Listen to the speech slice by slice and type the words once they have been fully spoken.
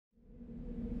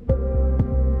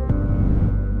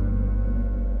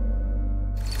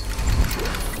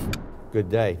Good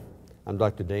day. I'm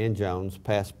Dr. Dan Jones,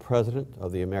 past president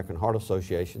of the American Heart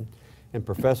Association and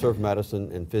professor of medicine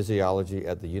and physiology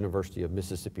at the University of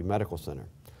Mississippi Medical Center.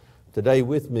 Today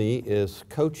with me is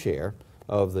co-chair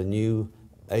of the new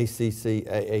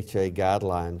ACC-AHA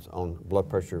guidelines on blood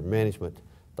pressure management,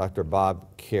 Dr.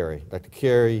 Bob Carey. Dr.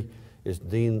 Carey is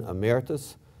Dean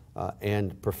Emeritus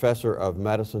and professor of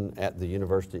medicine at the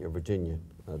University of Virginia.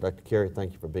 Dr. Carey,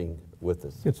 thank you for being with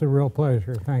us. It's a real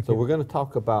pleasure. Thank you. So we're going to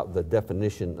talk about the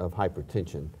definition of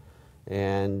hypertension.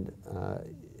 And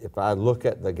if I look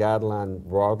at the guideline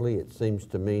broadly, it seems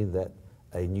to me that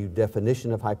a new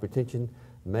definition of hypertension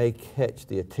may catch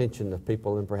the attention of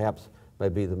people and perhaps may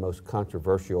be the most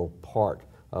controversial part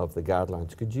of the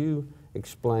guidelines. Could you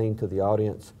explain to the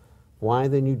audience why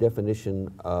the new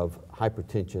definition of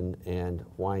hypertension and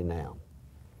why now?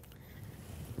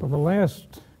 Well, the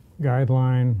last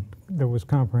guideline that was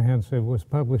comprehensive was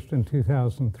published in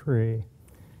 2003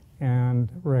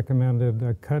 and recommended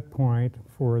a cut point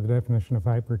for the definition of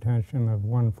hypertension of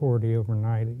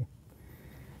 140/90.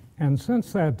 And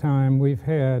since that time, we've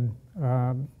had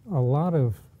a lot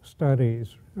of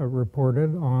studies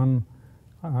reported on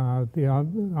the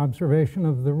observation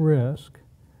of the risk,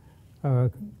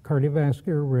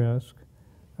 cardiovascular risk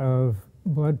of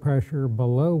blood pressure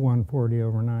below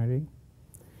 140/90,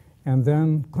 and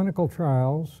then clinical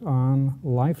trials on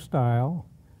lifestyle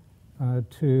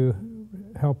to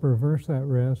help reverse that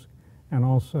risk, and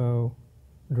also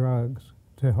drugs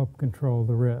to help control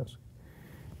the risk.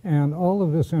 And all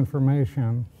of this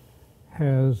information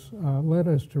has led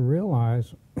us to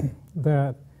realize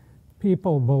that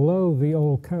people below the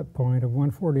old cut point of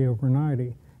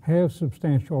 140/90 have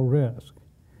substantial risk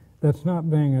that's not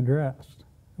being addressed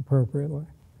appropriately.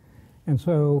 And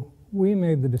so we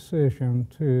made the decision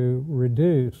to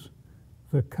reduce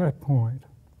the cut point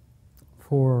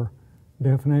for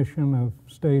definition of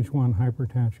stage 1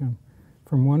 hypertension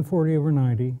from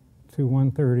 140/90 to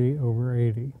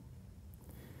 130/80.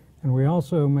 And we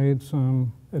also made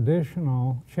some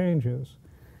additional changes.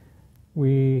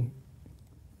 We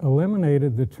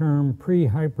eliminated the term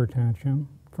pre-hypertension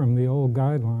from the old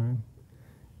guideline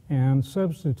and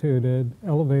substituted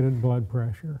elevated blood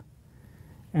pressure.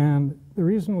 And the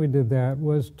reason we did that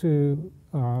was to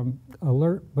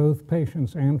alert both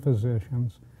patients and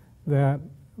physicians that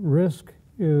risk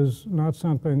is not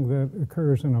something that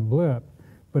occurs in a blip,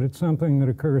 but it's something that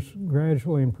occurs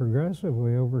gradually and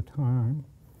progressively over time,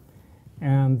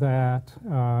 and that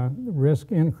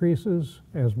risk increases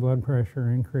as blood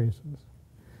pressure increases.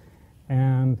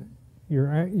 And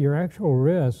your actual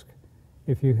risk,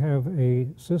 if you have a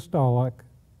systolic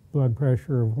blood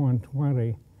pressure of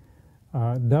 120,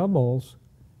 doubles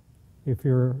if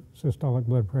your systolic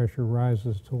blood pressure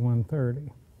rises to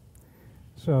 130.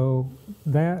 So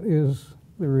that is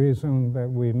the reason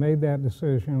that we made that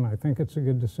decision. I think it's a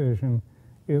good decision.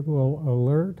 It will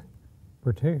alert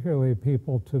particularly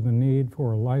people to the need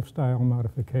for a lifestyle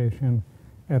modification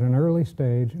at an early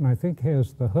stage, and I think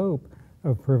has the hope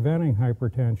of preventing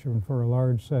hypertension for a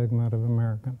large segment of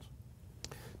Americans.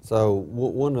 So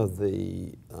one of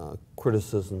the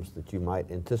criticisms that you might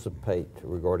anticipate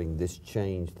regarding this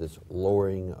change, this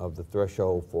lowering of the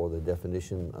threshold for the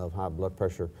definition of high blood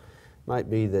pressure,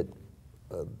 might be that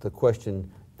the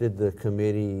question, did the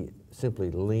committee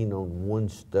simply lean on one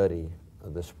study,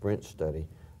 the SPRINT study,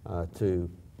 to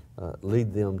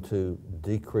lead them to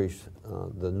decrease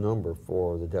the number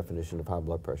for the definition of high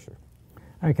blood pressure?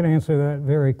 I can answer that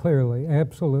very clearly.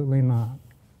 Absolutely not.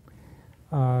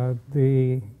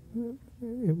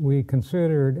 We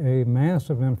considered a mass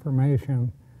of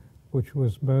information which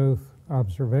was both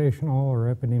observational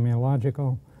or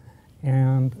epidemiological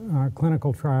and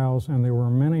clinical trials, and there were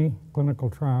many clinical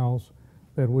trials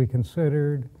that we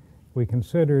considered. We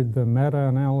considered the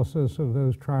meta-analysis of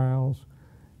those trials,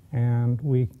 and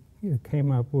we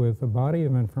came up with a body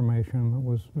of information that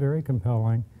was very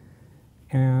compelling,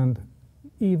 and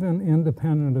even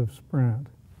independent of SPRINT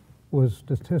was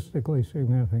statistically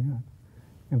significant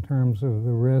in terms of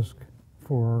the risk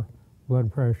for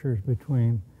blood pressures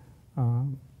between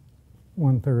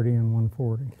 130 and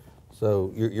 140.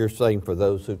 So you're saying for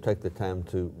those who take the time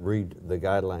to read the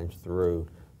guidelines through,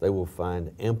 they will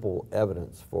find ample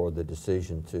evidence for the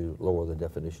decision to lower the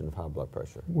definition of high blood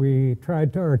pressure? We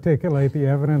tried to articulate the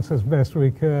evidence as best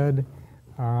we could.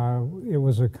 It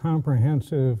was a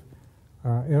comprehensive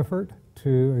effort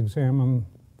to examine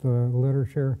the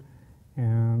literature,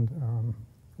 and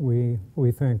we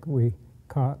think we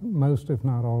caught most, if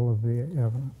not all, of the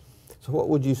evidence. So what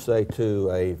would you say to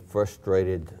a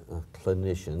frustrated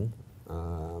clinician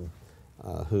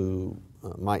who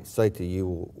might say to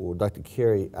you, well, Dr.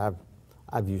 Carey,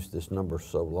 I've used this number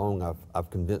so long, I've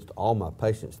convinced all my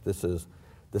patients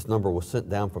this number was sent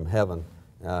down from heaven,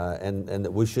 and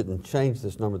that we shouldn't change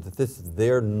this number, that this is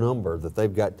their number that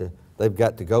they've got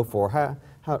to go for.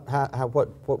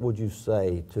 What would you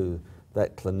say to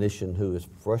that clinician who is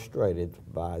frustrated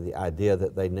by the idea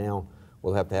that they now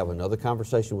will have to have another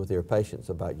conversation with their patients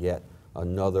about yet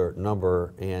another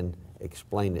number and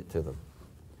explain it to them?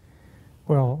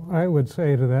 Well, I would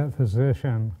say to that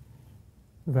physician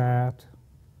that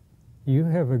you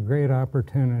have a great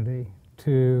opportunity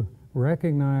to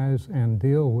recognize and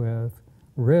deal with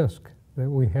risk that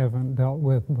we haven't dealt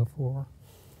with before.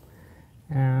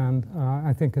 And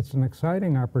I think it's an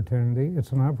exciting opportunity.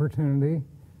 It's an opportunity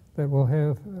that will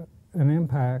have an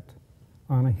impact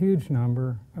on a huge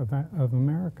number of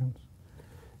Americans.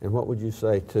 And what would you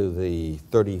say to the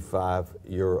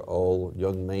 35-year-old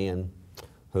young man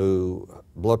who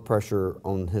blood pressure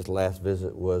on his last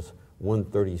visit was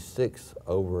 136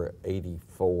 over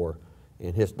 84,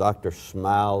 and his doctor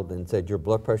smiled and said, "Your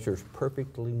blood pressure is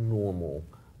perfectly normal.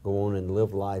 Go on and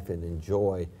live life and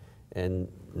enjoy." And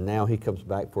now he comes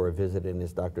back for a visit and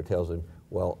his doctor tells him,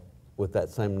 "Well, with that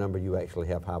same number, you actually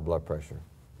have high blood pressure."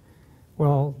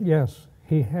 Well, yes,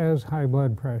 he has high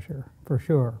blood pressure, for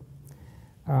sure.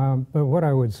 But what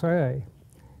I would say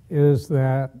is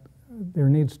that there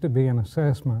needs to be an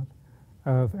assessment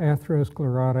of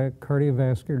atherosclerotic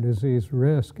cardiovascular disease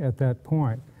risk at that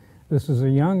point. This is a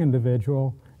young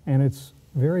individual, and it's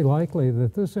very likely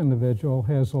that this individual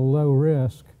has a low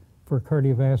risk for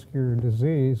cardiovascular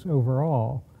disease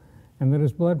overall, and that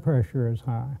his blood pressure is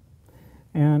high.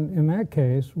 And in that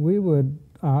case, we would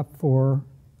opt for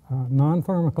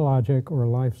non-pharmacologic or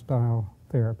lifestyle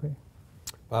therapy.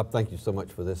 Bob, thank you so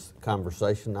much for this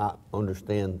conversation. I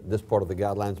understand this part of the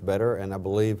guidelines better, and I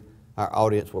believe our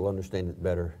audience will understand it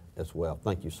better as well.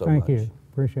 Thank you so much. Thank you.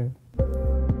 Appreciate it.